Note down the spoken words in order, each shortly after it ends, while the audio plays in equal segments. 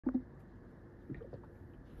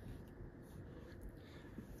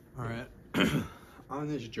All right. On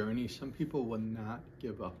this journey, some people will not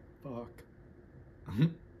give a fuck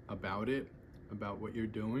about it, about what you're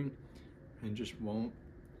doing, and just won't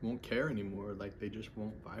care anymore. Like, they just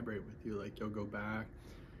won't vibrate with you. Like, you'll go back,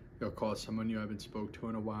 you'll call someone you haven't spoke to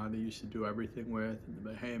in a while that you used to do everything with, and they'll be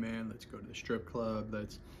like, hey man, let's go to the strip club,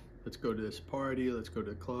 let's go to this party, let's go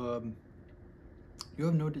to the club. You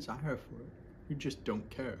have no desire for it. You just don't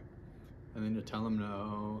care. And then you tell them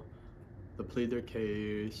no, they'll plead their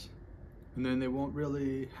case, and then they won't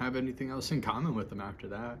really have anything else in common with them after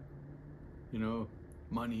that. You know,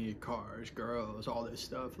 money, cars, girls, all this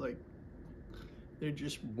stuff. Like, they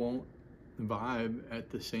just won't vibe at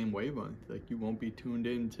the same wavelength. Like, you won't be tuned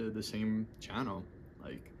into the same channel.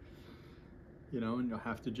 Like, you know, and you'll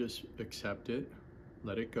have to just accept it,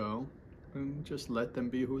 let it go, and just let them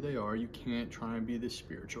be who they are. You can't try and be this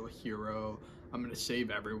spiritual hero. I'm gonna save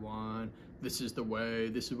everyone. This is the way.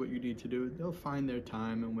 This is what you need to do. They'll find their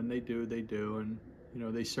time, and when they do, they do, and you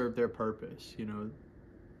know, they serve their purpose. You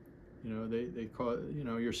know, they call it, you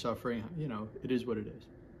know, you're suffering. You know, it is what it is.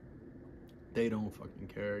 They don't fucking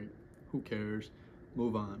care. Who cares?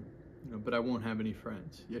 Move on. You know, but I won't have any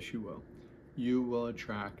friends. Yes, you will. You will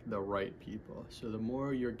attract the right people. So the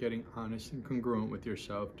more you're getting honest and congruent with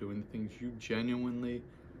yourself, doing the things you genuinely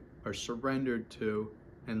are surrendered to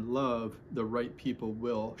and love, the right people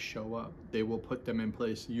will show up. They will put them in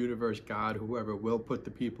place. The universe, God, whoever will put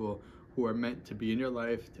the people who are meant to be in your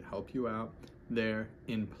life to help you out there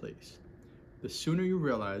in place. The sooner you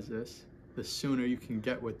realize this, the sooner you can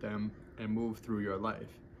get with them and move through your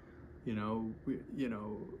life. You know,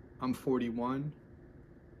 I'm 41.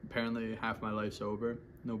 Apparently half my life's over.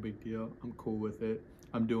 No big deal. I'm cool with it.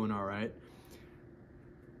 I'm doing all right.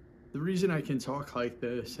 The reason I can talk like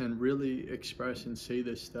this and really express and say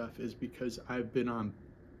this stuff is because I've been on,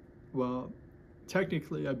 well,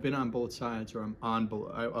 technically I've been on both sides, or I'm on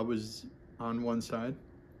both. I was on one side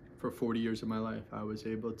for 40 years of my life. I was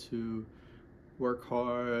able to work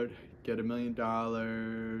hard, get $1 million,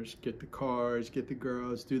 get the cars, get the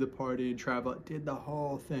girls, do the party and travel. Did the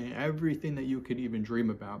whole thing, everything that you could even dream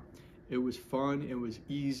about. It was fun, it was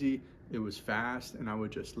easy, it was fast, and I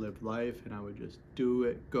would just live life, and I would just do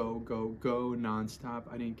it, go nonstop.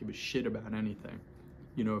 I didn't give a shit about anything.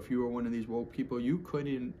 You know, if you were one of these woke people, you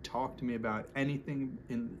couldn't talk to me about anything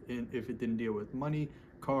if it didn't deal with money,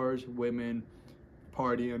 cars, women,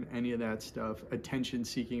 partying, any of that stuff,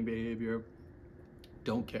 attention-seeking behavior.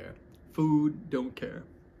 Don't care. Food, don't care.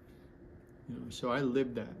 You know, so I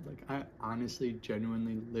lived that. Like, I honestly,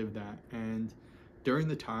 genuinely lived that. And during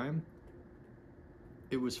the time,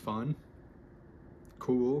 it was fun,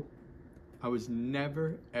 cool. I was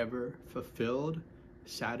never, ever fulfilled,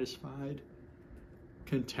 satisfied,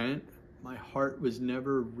 content. My heart was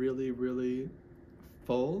never really, really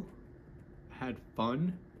full. Had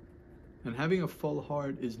fun. And having a full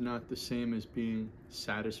heart is not the same as being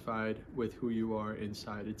satisfied with who you are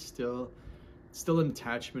inside. It's still an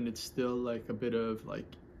attachment. It's still like a bit of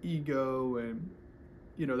like ego, and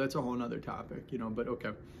you know, that's a whole nother topic, you know, but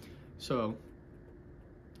okay. So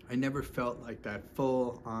I never felt like that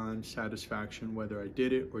full on satisfaction, whether I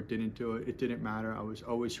did it or didn't do it. It didn't matter. I was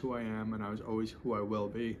always who I am, and I was always who I will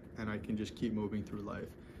be, and I can just keep moving through life,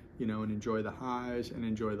 you know, and enjoy the highs and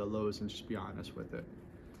enjoy the lows and just be honest with it.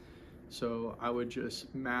 So I would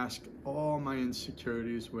just mask all my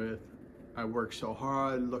insecurities with, I work so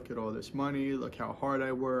hard, look at all this money, look how hard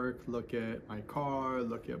I work, look at my car,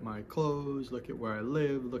 look at my clothes, look at where I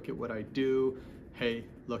live, look at what I do. Hey,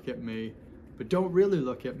 look at me. But don't really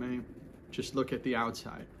look at me, just look at the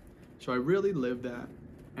outside. So I really lived that.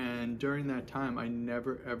 And during that time, I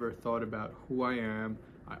never ever thought about who I am.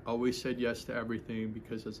 I always said yes to everything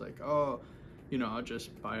because it's like, oh, you know, I'll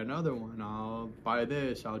just buy another one, I'll buy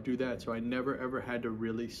this, I'll do that. So I never ever had to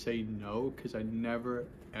really say no, because I never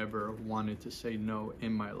ever wanted to say no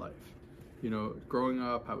in my life. You know, growing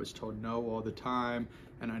up, I was told no all the time,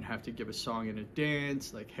 and I'd have to give a song and a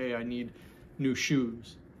dance, like, hey, I need new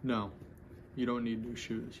shoes. No, you don't need new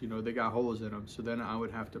shoes. You know, they got holes in them. So then I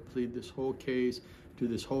would have to plead this whole case, do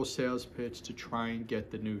this whole sales pitch to try and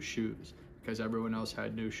get the new shoes, because everyone else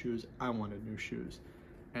had new shoes. I wanted new shoes.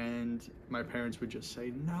 And my parents would just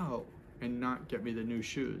say no and not get me the new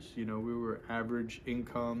shoes. You know, we were average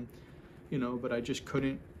income, you know, but I just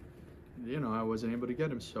couldn't, you know, I wasn't able to get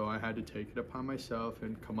them. So I had to take it upon myself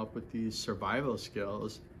and come up with these survival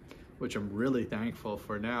skills, which I'm really thankful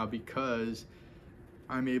for now, because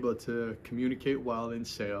I'm able to communicate well in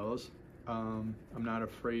sales. I'm not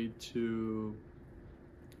afraid to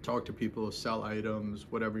talk to people, sell items,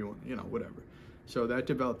 whatever you want, you know, whatever. So that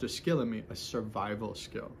developed a skill in me, a survival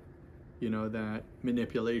skill, you know, that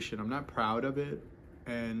manipulation. I'm not proud of it.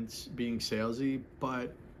 and being salesy,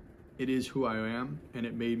 but it is who I am, and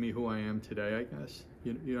it made me who I am today, I guess.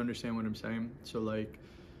 You understand what I'm saying? So like,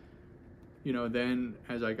 then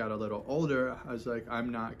as I got a little older, I was like,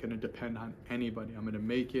 I'm not going to depend on anybody. I'm going to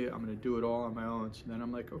make it. I'm going to do it all on my own. So then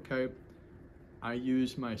I'm like, okay, I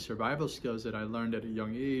use my survival skills that I learned at a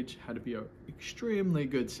young age, how to be an extremely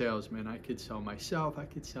good salesman. I could sell myself. I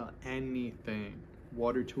could sell anything.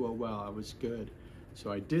 Water to a well. I was good.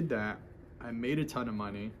 So I did that. I made a ton of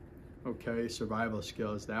money. Okay, survival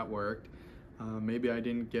skills, that worked. Maybe I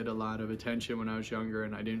didn't get a lot of attention when I was younger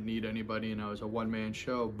and I didn't need anybody and I was a one-man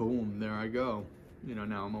show. Boom, there I go.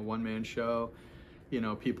 Now I'm a one-man show.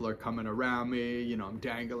 People are coming around me. I'm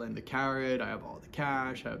dangling the carrot. I have all the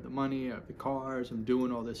cash. I have the money. I have the cars. I'm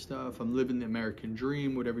doing all this stuff. I'm living the American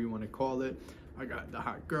dream, whatever you want to call it. I got the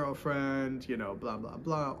hot girlfriend, blah, blah,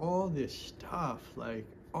 blah. All this stuff, like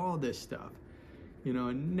all this stuff. I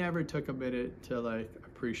never took a minute to like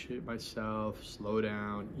appreciate myself, slow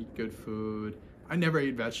down, eat good food. I never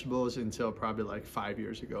ate vegetables until probably like 5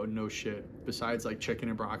 years ago. No shit. Besides like chicken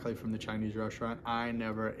and broccoli from the Chinese restaurant, I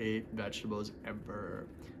never ate vegetables ever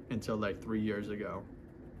until like 3 years ago.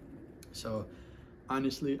 So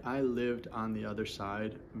honestly, I lived on the other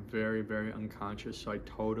side, very, very unconscious. So I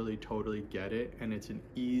totally, totally get it. And it's an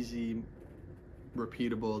easy,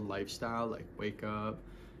 repeatable lifestyle. Like wake up,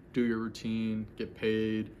 do your routine, get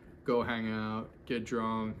paid, go hang out, get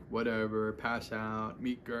drunk, whatever, pass out,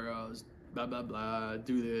 meet girls, blah, blah, blah,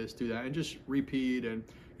 do this, do that, and just repeat. And,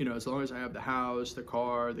 as long as I have the house, the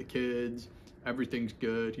car, the kids, everything's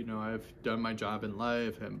good. I've done my job in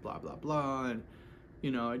life and blah, blah, blah.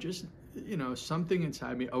 And, I just, something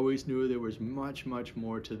inside me always knew there was much, much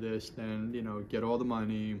more to this than, get all the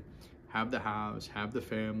money, have the house, have the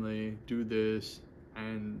family, do this,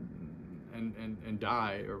 and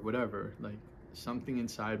die or whatever. Like something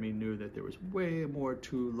inside me knew that there was way more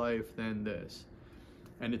to life than this.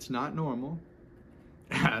 And it's not normal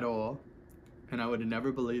at all. And I would have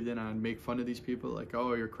never believed it. I'd make fun of these people like,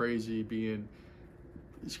 oh, you're crazy being,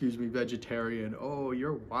 vegetarian. Oh,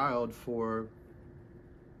 you're wild for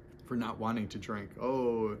not wanting to drink.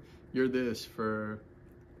 Oh, you're this for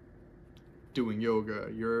doing yoga.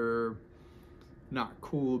 You're not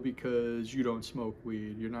cool because you don't smoke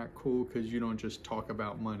weed. You're not cool because you don't just talk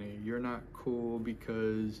about money. You're not cool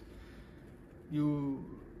because you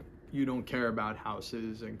don't care about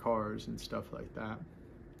houses and cars and stuff like that.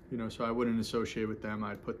 So I wouldn't associate with them.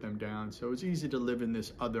 I'd put them down. So it was easy to live in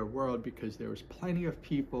this other world because there was plenty of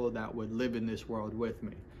people that would live in this world with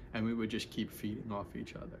me, and we would just keep feeding off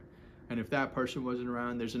each other. And if that person wasn't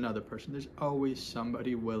around, there's another person. There's always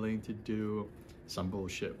somebody willing to do some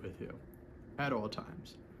bullshit with you at all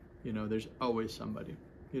times. There's always somebody.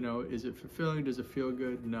 Is it fulfilling? Does it feel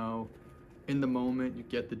good? No. In the moment, you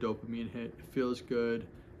get the dopamine hit. It feels good.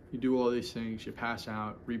 You do all these things. You pass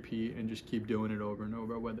out, repeat, and just keep doing it over and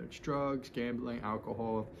over, whether it's drugs, gambling,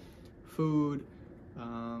 alcohol, food,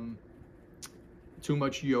 too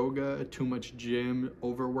much yoga, too much gym,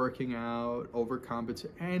 overworking out, overcompensate,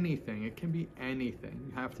 anything. It can be anything.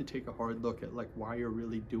 You have to take a hard look at like why you're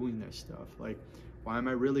really doing this stuff. Like, why am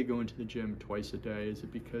I really going to the gym twice a day? Is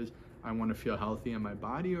it because I want to feel healthy in my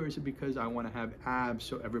body, or is it because I want to have abs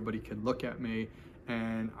so everybody can look at me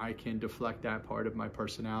and I can deflect that part of my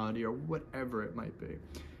personality, or whatever it might be?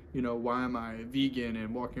 Why am I vegan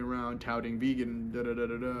and walking around touting vegan, da da da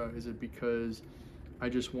da da? Is it because I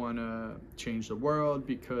just want to change the world,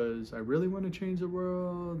 because I really want to change the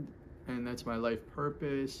world and that's my life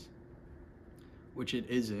purpose? Which it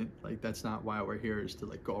isn't. Like, that's not why we're here, is to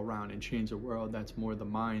like go around and change the world. That's more the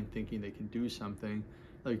mind thinking they can do something.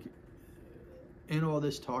 Like, in all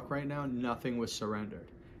this talk right now, nothing was surrendered.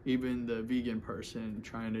 Even the vegan person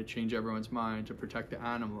trying to change everyone's mind to protect the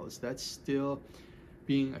animals, that's still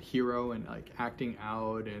being a hero and like acting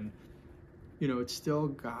out. And it's still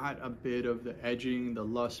got a bit of the edging, the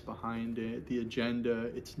lust behind it, the agenda.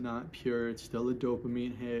 It's not pure. It's still a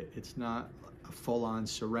dopamine hit. It's not a full-on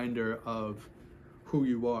surrender of who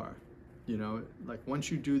you are. Like once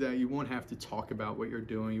you do that, you won't have to talk about what you're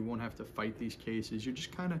doing. You won't have to fight these cases. You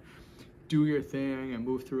just kind of do your thing and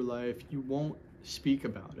move through life. You won't speak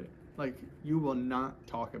about it. Like, you will not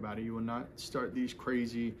talk about it. You will not start these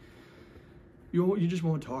crazy, you just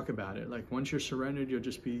won't talk about it. Like, once you're surrendered, you'll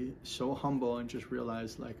just be so humble and just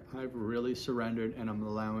realize, like, I've really surrendered, and I'm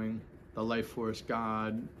allowing the life force,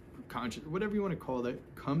 God, conscious, whatever you want to call it,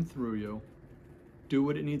 come through you, do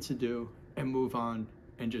what it needs to do, and move on,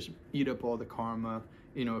 and just eat up all the karma.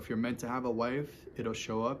 If you're meant to have a wife, it'll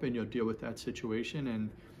show up and you'll deal with that situation, and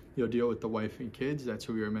you'll deal with the wife and kids. That's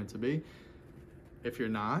who you're meant to be. If you're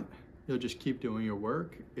not, you'll just keep doing your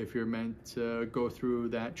work. If you're meant to go through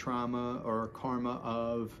that trauma or karma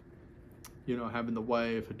of, you know, having the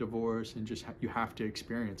wife, a divorce, and just you have to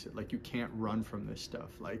experience it. Like, you can't run from this stuff.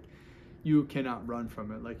 Like, you cannot run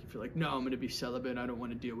from it. Like, if you're like, no, I'm going to be celibate, I don't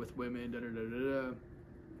want to deal with women, da da da da da.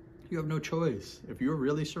 You have no choice. If you're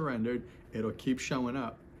really surrendered, it'll keep showing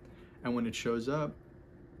up. And when it shows up,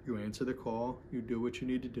 you answer the call, you do what you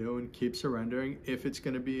need to do, and keep surrendering. If it's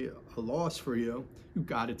going to be a loss for you, you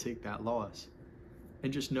got to take that loss.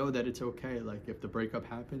 And just know that it's okay. Like, if the breakup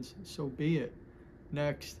happens, so be it.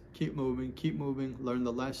 Next, keep moving, learn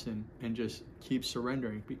the lesson, and just keep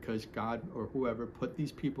surrendering, because God or whoever put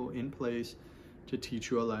these people in place to teach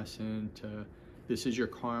you a lesson. This is your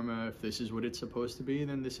karma. If this is what it's supposed to be,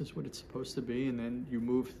 then this is what it's supposed to be. And then you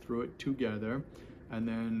move through it together. And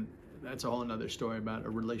then that's a whole another story about a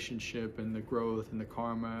relationship and the growth and the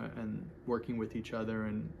karma and working with each other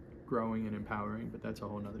and growing and empowering. But that's a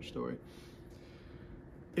whole nother story.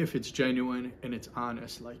 If it's genuine and it's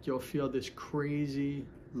honest, like, you'll feel this crazy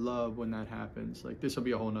love when that happens. Like, this will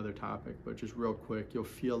be a whole nother topic, but just real quick, you'll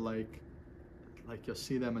feel like you'll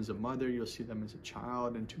see them as a mother, you'll see them as a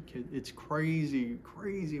child and 2 kids. It's crazy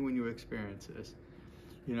when you experience this,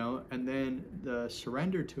 you know. And then the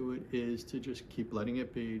surrender to it is to just keep letting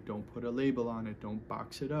it be. Don't put a label on it. Don't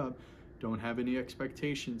box it up. Don't have any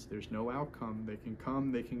expectations. There's no outcome. They can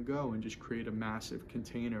come, they can go, and just create a massive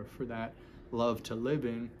container for that love to live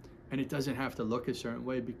in. And it doesn't have to look a certain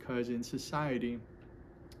way, because in society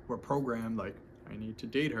we're programmed like, I need to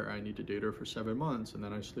date her. I need to date her for 7 months, and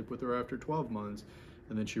then I sleep with her after 12 months,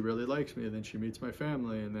 and then she really likes me, and then she meets my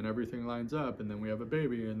family, and then everything lines up, and then we have a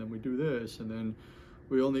baby, and then we do this, and then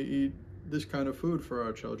we only eat this kind of food for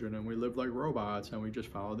our children, and we live like robots, and we just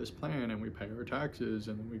follow this plan, and we pay our taxes,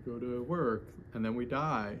 and then we go to work, and then we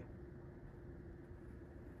die.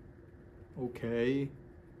 Okay.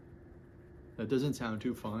 That doesn't sound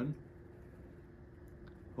too fun.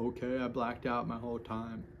 Okay, I blacked out my whole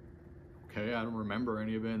time. Okay, I don't remember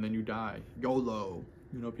any of it, and then you die. YOLO.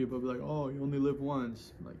 You know, people be like, oh, you only live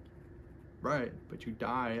once. Like, right, but you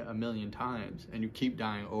die a million times, and you keep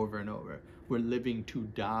dying over and over. We're living to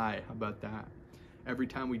die. How about that? Every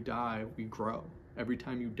time we die, we grow. Every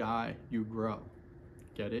time you die, you grow.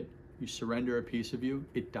 Get it? You surrender a piece of you,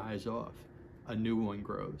 it dies off. A new one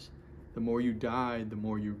grows. The more you die, the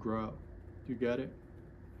more you grow. Do you get it?